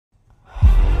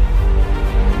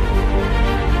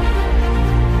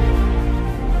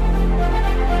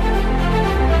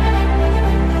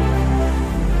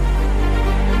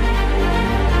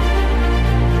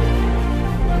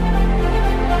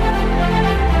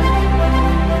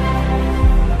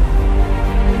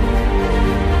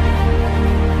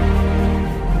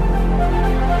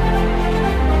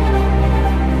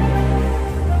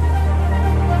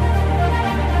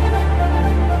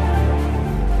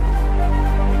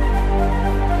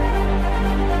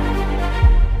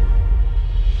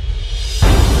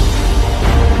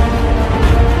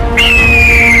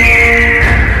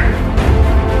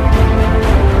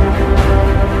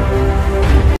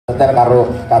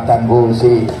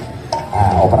solusi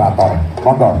operator.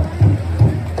 Monggo.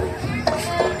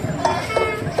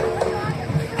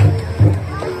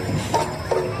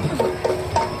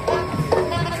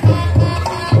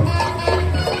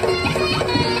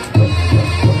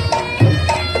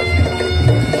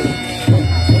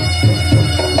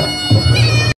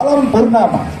 Malam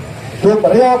purnama,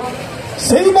 Reog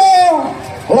Singo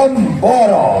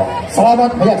Barong.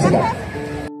 Selamat menyaksikan.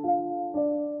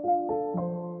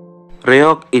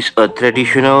 Reog is a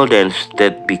traditional dance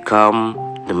that became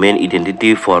the main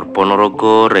identity for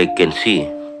Ponorogo Regency.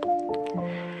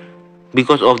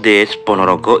 Because of this,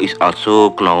 Ponorogo is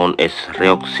also known as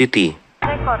Reog City.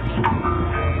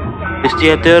 This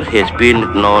theater has been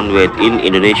known within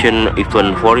Indonesian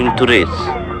even foreign tourists.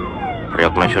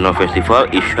 Reog National Festival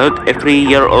is held every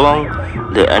year along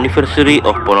the anniversary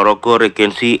of Ponorogo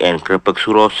Regency and Grebeg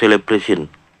Suro celebration.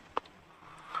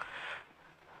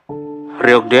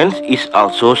 Reog dance is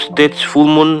also staged full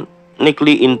moon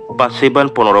nightly in Paseban,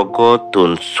 Ponorogo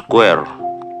Town Square.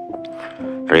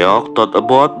 Reog thought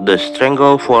about the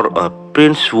strangle for a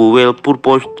prince who will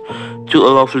proposed to a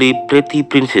lovely pretty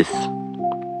princess.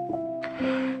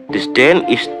 This dance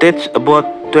is staged about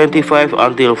 25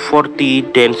 until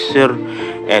 40 dancers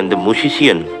and the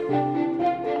musician.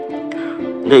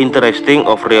 The interesting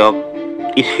of Reog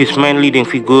is his main leading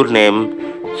figure named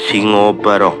Singo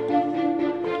Barong.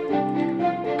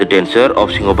 The dancer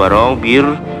of Singo Barong bear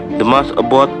the mass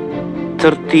about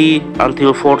 30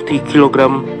 until 40 kg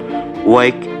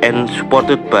weight and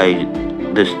supported by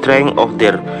the strength of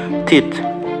their teeth.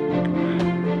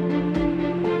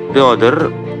 The other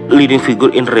leading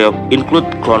figure in Reog include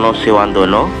Klono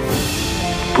Sewandono,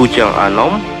 Bujang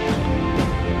Anom,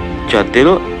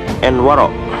 Jatil, and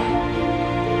Warok.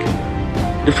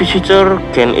 The visitor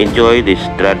can enjoy this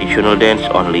traditional dance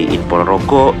only in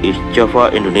Ponorogo, East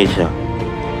Java, Indonesia.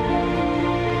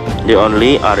 The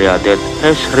only area that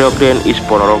has Reog dance is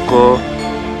Ponorogo,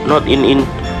 not in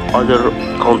other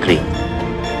country.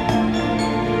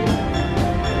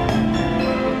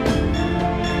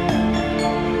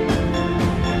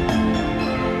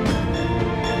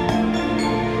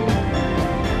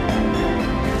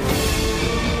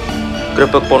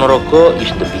 Grebeg Ponorogo is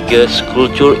the biggest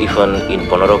culture event in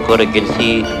Ponorogo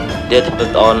Regency that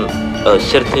held on a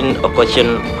certain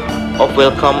occasion of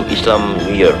Welcome Islam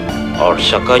New Year or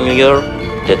Saka New Year,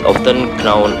 that often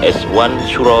known as One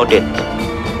Suro Date.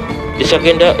 This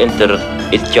agenda entered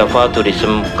its Java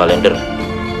tourism calendar.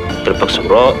 Grebeg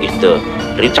Suro is the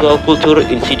ritual culture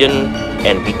incident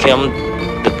and became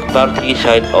the party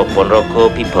site of Ponorogo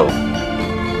people.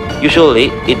 Usually,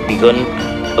 it began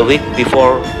a week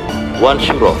before One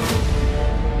Suro.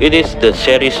 It is the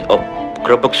series of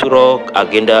Grebeg Suro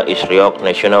agenda is Reog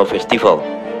National Festival.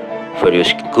 Various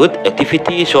good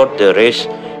activities sort the race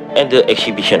and the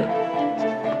exhibition.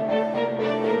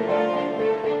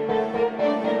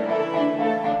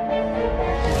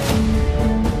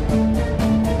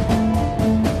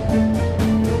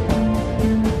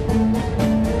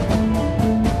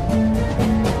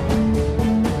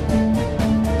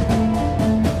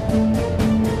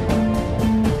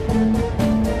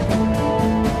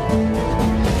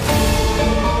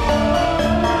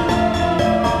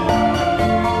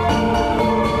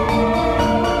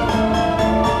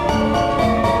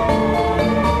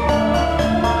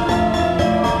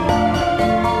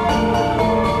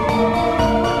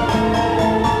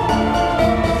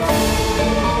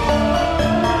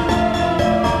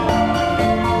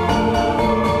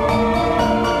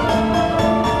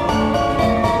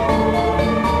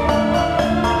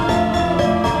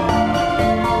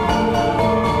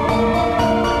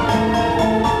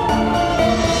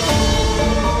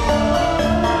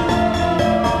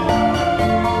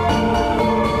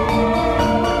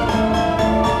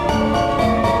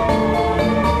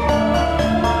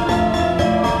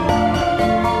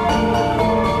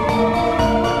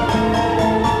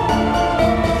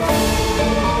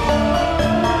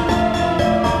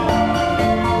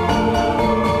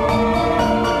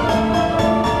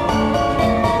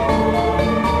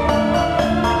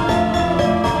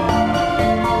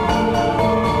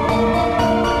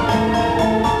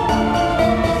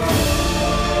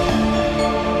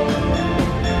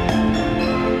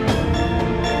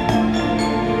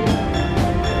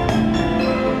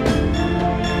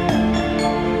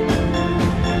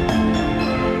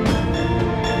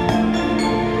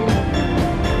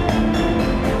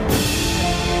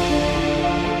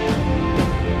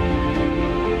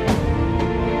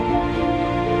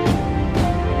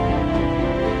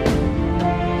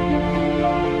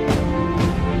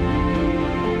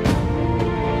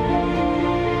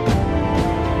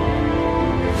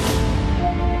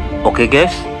 Okay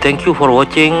guys, thank you for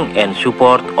watching and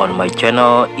support on my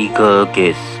channel Eagle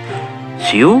Gaze.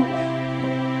 See you.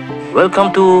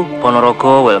 Welcome to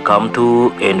Ponorogo, welcome to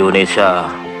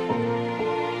Indonesia.